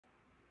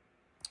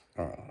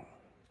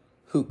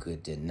Who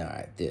could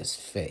deny this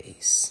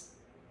face?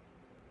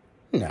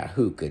 Now,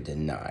 who could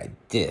deny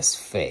this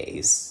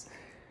face?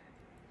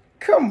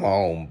 Come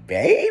on,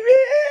 baby.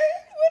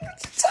 What are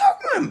you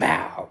talking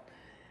about?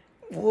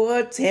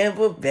 Boy,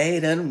 Tampa Bay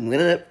done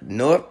went up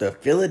north to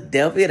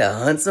Philadelphia to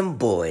hunt some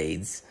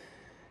Boyds.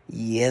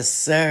 Yes,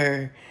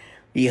 sir.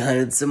 We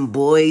hunted some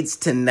Boyds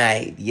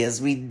tonight.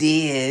 Yes, we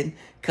did.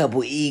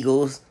 Couple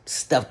eagles.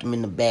 Stuffed them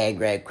in the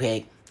bag right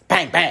quick.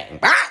 Bang, bang.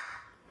 Ah!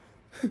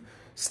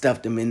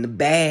 Stuffed them in the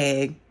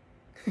bag.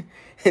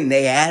 And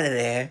they out of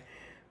there.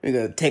 We're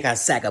going to take our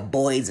sack of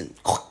Boyds and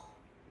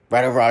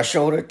right over our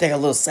shoulder, take a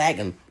little sack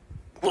and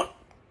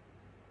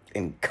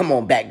come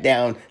on back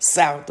down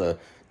south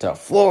to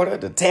Florida,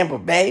 to Tampa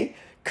Bay,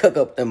 cook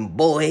up them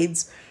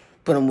Boyds,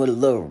 put them with a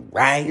little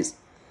rice,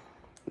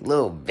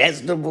 little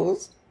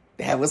vegetables,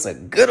 have us a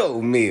good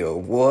old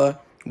meal, boy.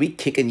 We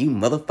kicking you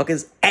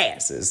motherfuckers'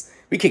 asses.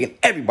 We kicking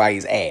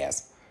everybody's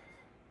ass.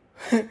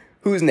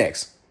 Who's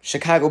next?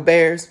 Chicago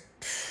Bears?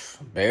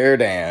 Bear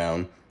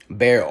down.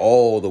 Bear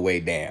all the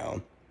way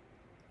down.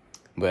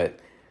 But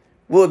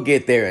we'll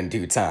get there in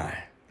due time.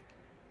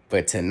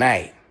 But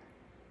tonight,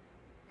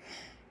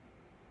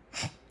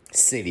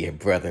 city of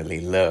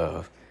brotherly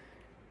love.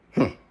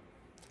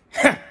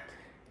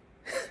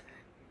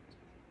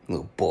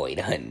 Little Boyd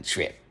hunting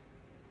trip.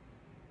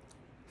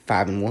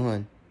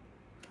 5-1.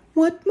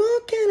 What more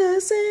can I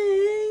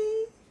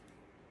say?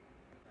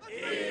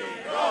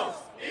 Eagles,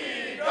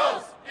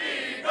 Eagles,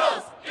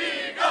 Eagles,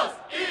 Eagles,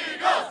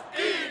 Eagles,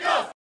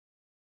 Eagles.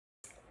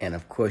 And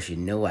of course, you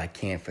know I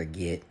can't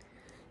forget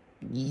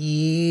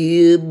you.